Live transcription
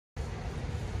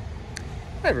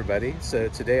Hi everybody, so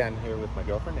today I'm here with my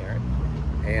girlfriend Erin,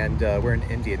 and we're in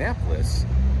Indianapolis,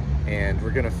 and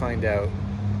we're going to find out,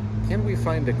 can we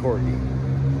find a Corgi?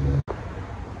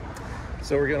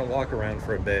 So we're going to walk around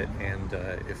for a bit, and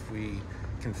if we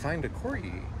can find a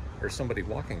Corgi, or somebody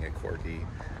walking a Corgi,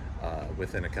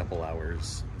 within a couple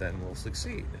hours, then we'll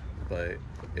succeed. But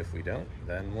if we don't,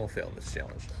 then we'll fail this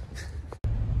challenge.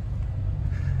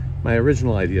 My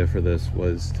original idea for this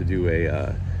was to do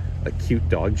a cute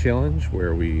dog challenge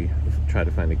where we try to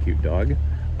find a cute dog,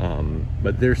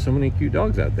 but there's so many cute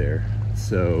dogs out there,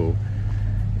 so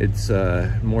it's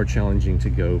more challenging to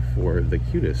go for the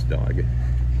cutest dog.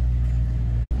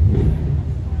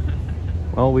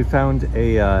 Well, we found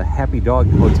a Happy Dog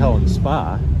Hotel and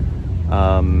Spa.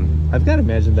 I've got to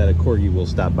imagine that a Corgi will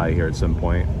stop by here at some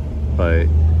point, but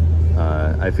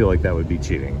I feel like that would be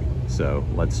cheating, so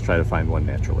let's try to find one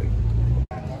naturally.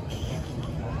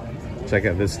 Check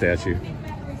out this statue.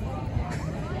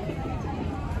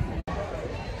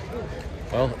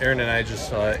 Well, Erin and I just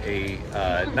saw a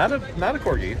not a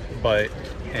Corgi, but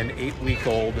an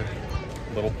 8-week-old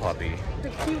little puppy. The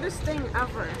cutest thing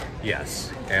ever.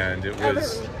 Yes, and it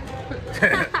was.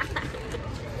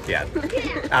 Yeah,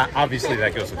 obviously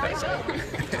that goes without saying.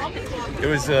 It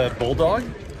was a bulldog,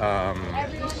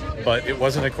 but it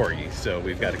wasn't a Corgi, so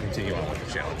we've got to continue on with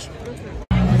the challenge.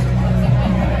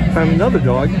 Found another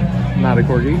dog, not a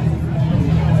Corgi.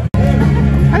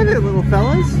 Hi there, little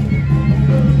fellas.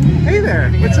 Hey there,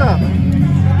 what's up?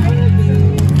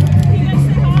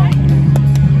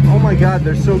 Oh my god,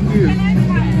 they're so cute.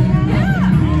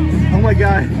 Oh my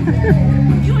god.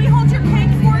 You want to hold your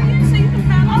cake for you so you can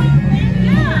have it?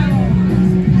 Yeah.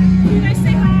 Can you guys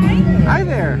say hi? Hi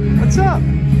there, what's up?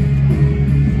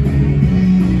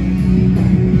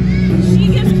 She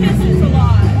gives kisses a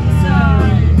lot,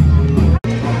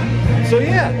 So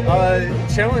yeah,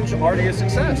 challenge already a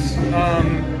success.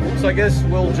 So I guess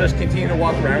we'll just continue to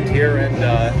walk around here and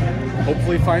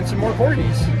hopefully find some more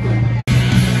Corgis.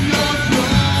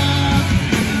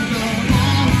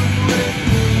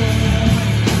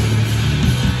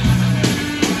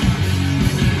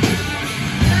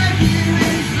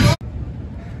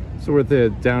 So we're at the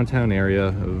downtown area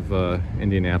of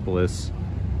Indianapolis.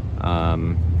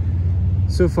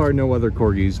 So far no other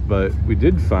Corgis, but we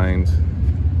did find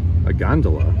a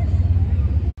gondola.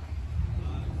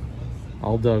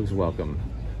 All dogs welcome.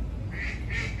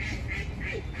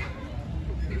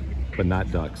 But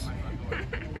not ducks.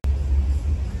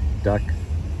 Duck,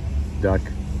 duck,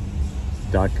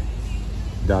 duck,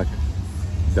 duck,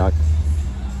 duck,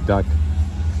 duck.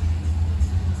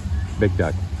 Big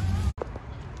duck.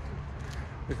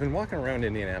 We've been walking around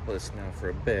Indianapolis now for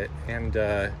a bit, and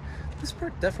this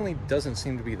part definitely doesn't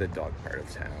seem to be the dog part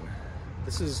of town.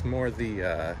 This is more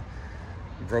the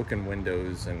broken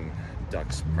windows and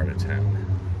ducks part of town.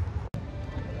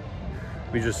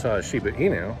 We just saw a Shiba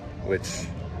Inu, which,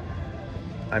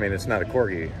 I mean, it's not a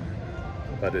Corgi,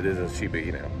 but it is a Shiba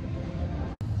Inu.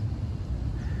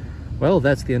 Well,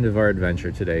 that's the end of our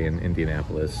adventure today in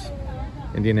Indianapolis.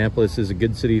 Indianapolis is a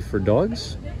good city for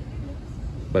dogs,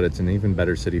 but it's an even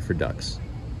better city for ducks.